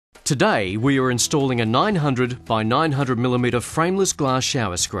Today we are installing a 900 by 900mm frameless glass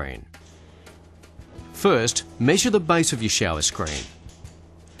shower screen. First, measure the base of your shower screen.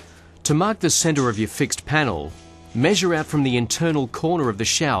 To mark the centre of your fixed panel, measure out from the internal corner of the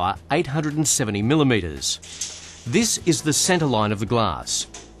shower 870mm. This is the centre line of the glass.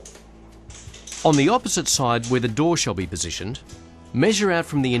 On the opposite side where the door shall be positioned, measure out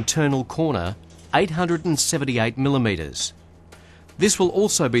from the internal corner 878mm. This will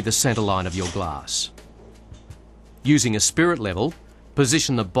also be the centre line of your glass. Using a spirit level,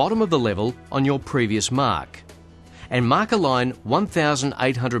 position the bottom of the level on your previous mark and mark a line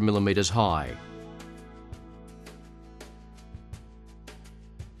 1800mm high.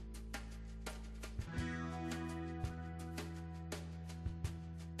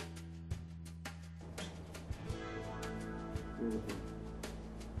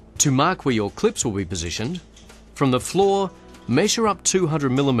 To mark where your clips will be positioned, from the floor, measure up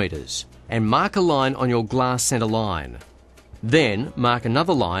 200mm and mark a line on your glass centre line. Then mark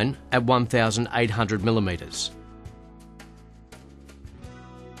another line at 1800mm.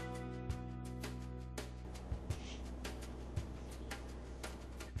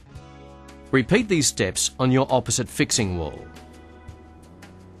 Repeat these steps on your opposite fixing wall.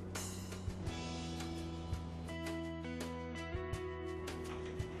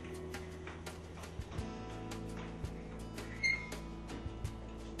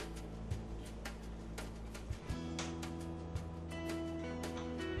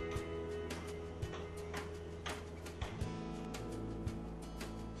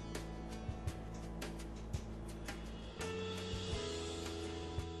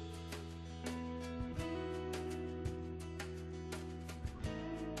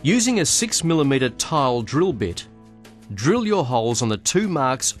 Using a 6mm tile drill bit, drill your holes on the two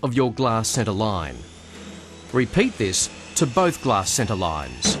marks of your glass centre line. Repeat this to both glass centre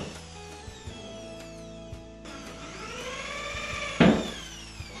lines.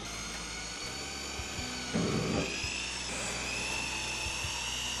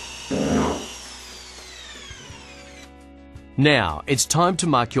 Now it's time to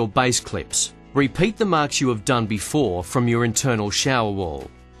mark your base clips. Repeat the marks you have done before from your internal shower wall,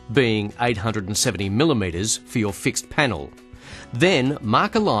 being 870mm for your fixed panel. Then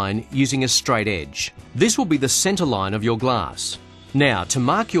mark a line using a straight edge. This will be the centre line of your glass. Now to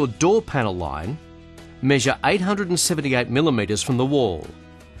mark your door panel line, measure 878mm from the wall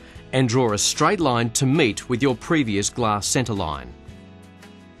and draw a straight line to meet with your previous glass centre line.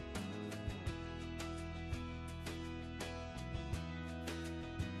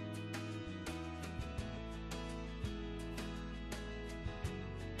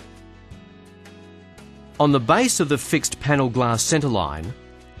 On the base of the fixed panel glass centre line,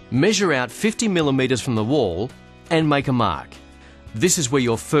 measure out 50mm from the wall and make a mark. This is where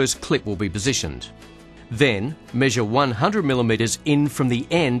your first clip will be positioned. Then measure 100mm in from the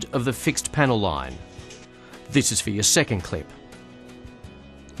end of the fixed panel line. This is for your second clip.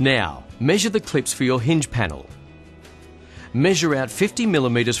 Now measure the clips for your hinge panel. Measure out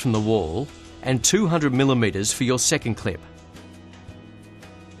 50mm from the wall and 200mm for your second clip.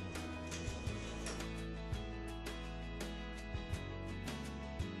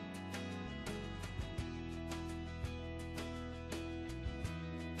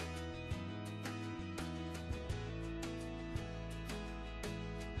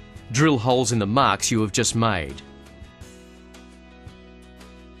 Drill holes in the marks you have just made.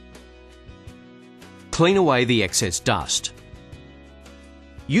 Clean away the excess dust.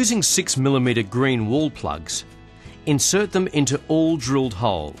 Using 6mm green wall plugs, insert them into all drilled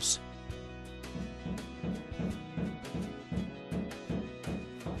holes.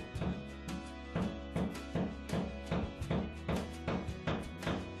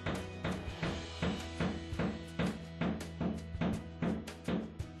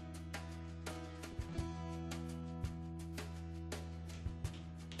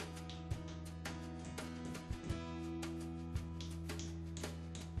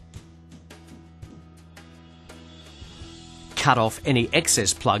 Cut off any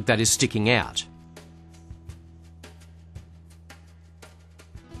excess plug that is sticking out.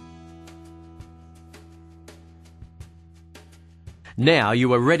 Now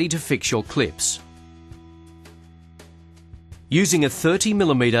you are ready to fix your clips. Using a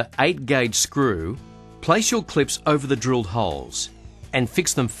 30mm 8-gauge screw, place your clips over the drilled holes and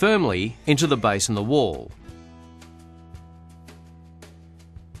fix them firmly into the base and the wall.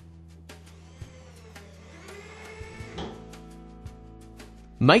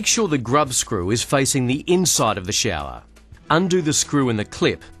 Make sure the grub screw is facing the inside of the shower. Undo the screw in the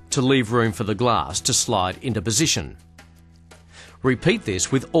clip to leave room for the glass to slide into position. Repeat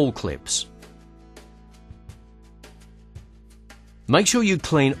this with all clips. Make sure you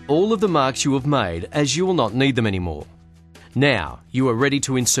clean all of the marks you have made, as you will not need them anymore. Now you are ready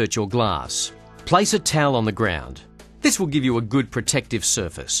to insert your glass. Place a towel on the ground. This will give you a good protective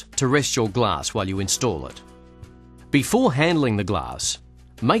surface to rest your glass while you install it. Before handling the glass,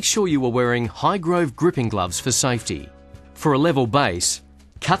 make sure you are wearing Highgrove gripping gloves for safety. For a level base,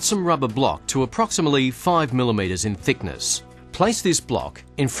 cut some rubber block to approximately 5mm in thickness. Place this block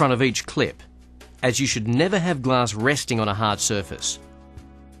in front of each clip, as you should never have glass resting on a hard surface.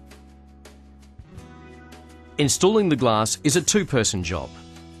 Installing the glass is a two-person job.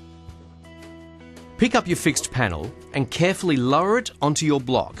 Pick up your fixed panel and carefully lower it onto your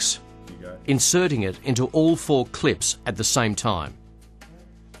blocks, inserting it into all 4 clips at the same time.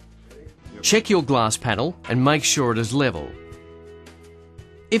 Check your glass panel and make sure it is level.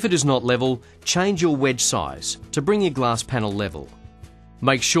 If it is not level, change your wedge size to bring your glass panel level.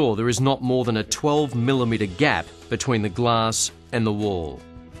 Make sure there is not more than a 12mm gap between the glass and the wall.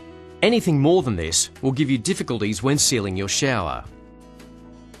 Anything more than this will give you difficulties when sealing your shower.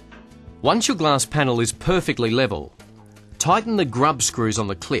 Once your glass panel is perfectly level, tighten the grub screws on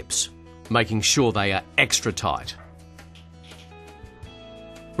the clips, making sure they are extra tight.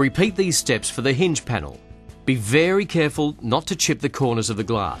 Repeat these steps for the hinge panel. Be very careful not to chip the corners of the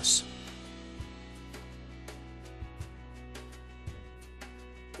glass.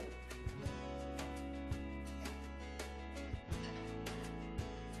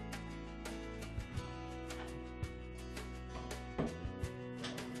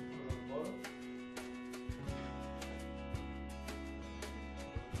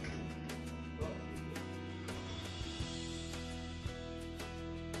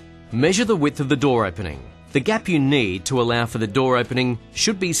 Measure the width of the door opening. The gap you need to allow for the door opening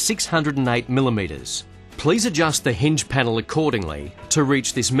should be 608mm. Please adjust the hinge panel accordingly to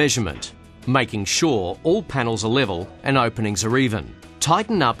reach this measurement, making sure all panels are level and openings are even.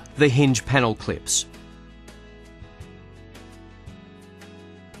 Tighten up the hinge panel clips.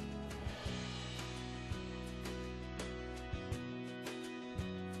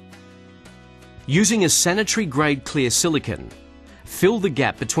 Using a sanitary grade clear silicone, fill the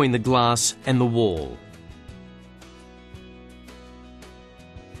gap between the glass and the wall.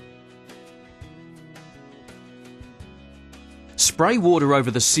 Spray water over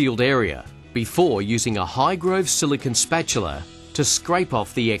the sealed area before using a Highgrove silicone spatula to scrape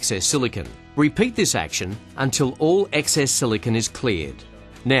off the excess silicone. Repeat this action until all excess silicone is cleared.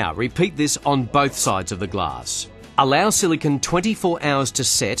 Now repeat this on both sides of the glass. Allow silicone 24 hours to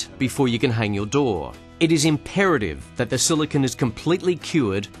set before you can hang your door. It is imperative that the silicone is completely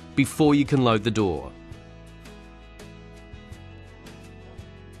cured before you can load the door.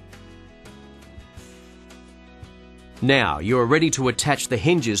 Now you are ready to attach the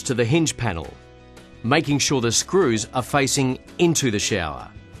hinges to the hinge panel, making sure the screws are facing into the shower.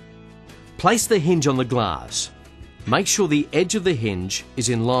 Place the hinge on the glass. Make sure the edge of the hinge is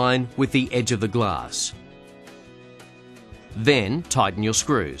in line with the edge of the glass. Then tighten your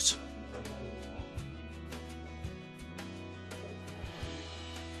screws.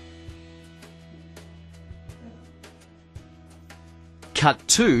 Cut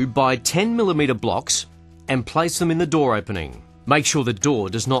 2 by 10mm blocks and place them in the door opening. Make sure the door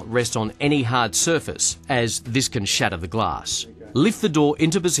does not rest on any hard surface, as this can shatter the glass. Lift the door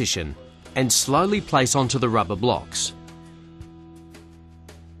into position and slowly place onto the rubber blocks.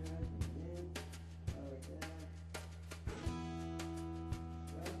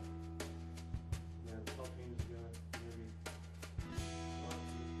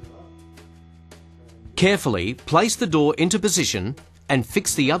 Carefully place the door into position and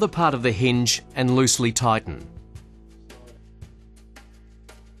fix the other part of the hinge and loosely tighten.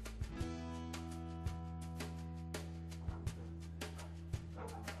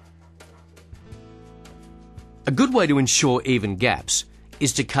 A good way to ensure even gaps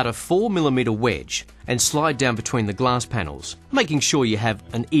is to cut a 4mm wedge and slide down between the glass panels, making sure you have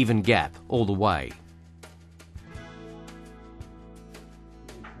an even gap all the way.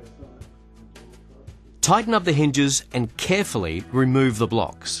 Tighten up the hinges and carefully remove the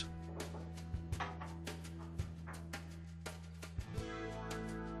blocks.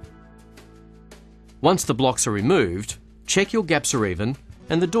 Once the blocks are removed, check your gaps are even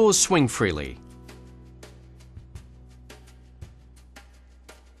and the doors swing freely.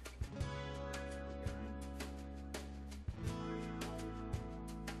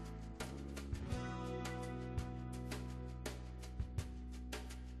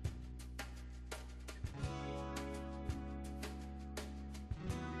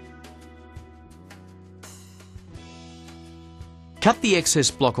 Cut the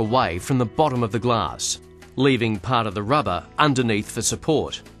excess block away from the bottom of the glass, leaving part of the rubber underneath for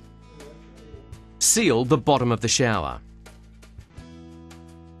support. Seal the bottom of the shower.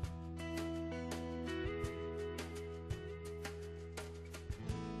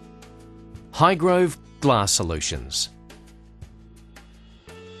 Highgrove Glass Solutions.